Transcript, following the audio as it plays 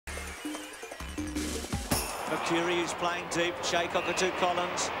Mercuri, who's playing deep. Shea Cockatoo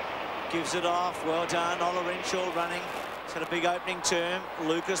Collins gives it off. Well done. Ola Renshaw running. He's had a big opening term.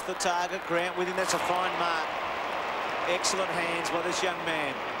 Lucas the target. Grant with him. That's a fine mark. Excellent hands by this young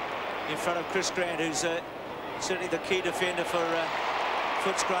man in front of Chris Grant, who's certainly the key defender for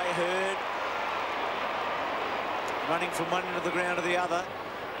Footscray. Hird running from one end of the ground to the other.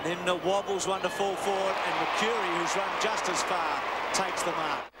 Then the wobbles one to fall forward, and Mercuri, who's run just as far, takes the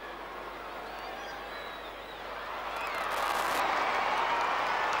mark.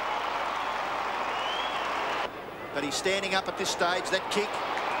 But he's standing up at this stage. That kick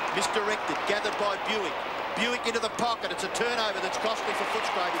misdirected, gathered by Buick. Buick into the pocket. It's a turnover that's costly for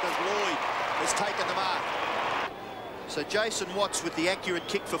Footscray because Lloyd has taken the mark. So Jason Watts with the accurate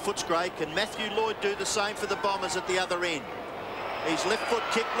kick for Footscray. Can Matthew Lloyd do the same for the Bombers at the other end? His left foot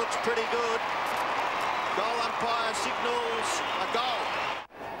kick looks pretty good. Goal umpire signals a goal.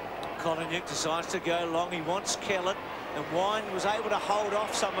 Colin decides to go long. He wants Kellett, and Wine was able to hold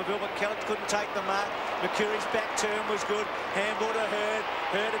off Somerville, but Kellett couldn't take the mark. Mercuri's back turn was good. Handball to Hird.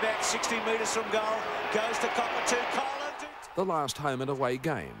 Hird about 60 metres from goal. Goes to Cockatoo Collins. The last home and away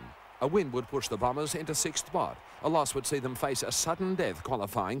game. A win would push the Bombers into 6th spot. A loss would see them face a sudden death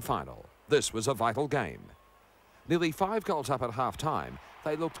qualifying final. This was a vital game. Nearly 5 goals up at half-time,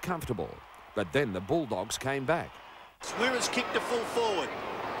 they looked comfortable. But then the Bulldogs came back. Swirra's kicked to full forward.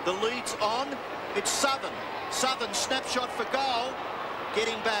 The lead's on. It's Southern. Southern snapshot for goal.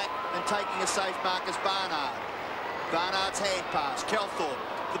 Getting back and taking a safe mark is Barnard. Barnard's hand pass. Calthorpe.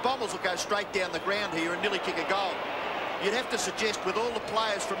 The Bombers will go straight down the ground here and nearly kick a goal. You'd have to suggest with all the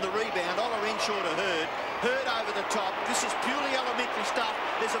players from the rebound, Ola Renshaw to Hird. Hird over the top. This is purely elementary stuff.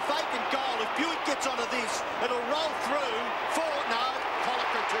 There's a vacant goal. If Buick gets onto this, it'll roll through. No.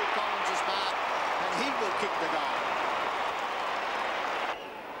 Cockatoo Collins' mark, and he will kick the goal.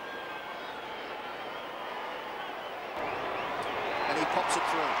 And he pops it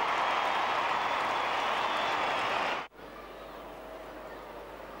through.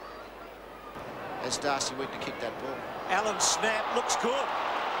 As Darcy went to kick that ball. Allen's snap looks good.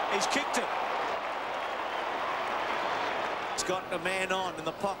 He's kicked it. He's got a man on in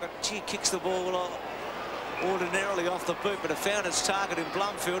the pocket. Gee, kicks the ball ordinarily off the boot, but it found its target in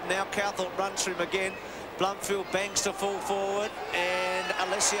Blumfield. Now Calthorpe runs through him again. Blumfield bangs to full forward, and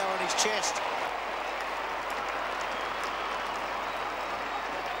Alessio on his chest.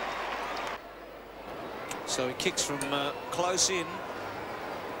 So he kicks from close in.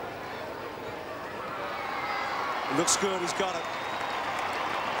 It looks good, he's got it.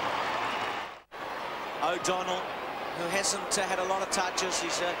 O'Donnell, who hasn't had a lot of touches,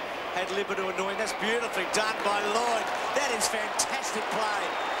 he's had Libba to annoy him. That's beautifully done by Lloyd. That is fantastic play.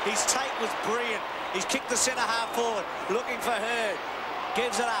 His take was brilliant. He's kicked the centre half forward, looking for Hird.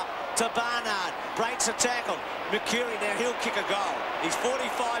 Gives it up to Barnard, breaks a tackle. Mercuri, now he'll kick a goal. He's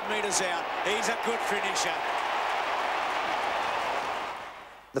 45 metres out. He's a good finisher.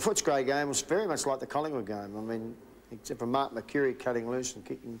 The Footscray game was very much like the Collingwood game. I mean, except for Mark Mercuri cutting loose and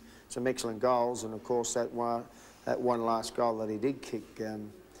kicking some excellent goals, and of course that one last goal that he did kick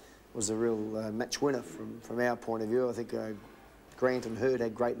was a real match winner from our point of view. I think Grant and Hird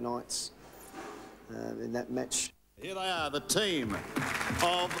had great nights in that match. Here they are, the team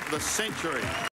of the century.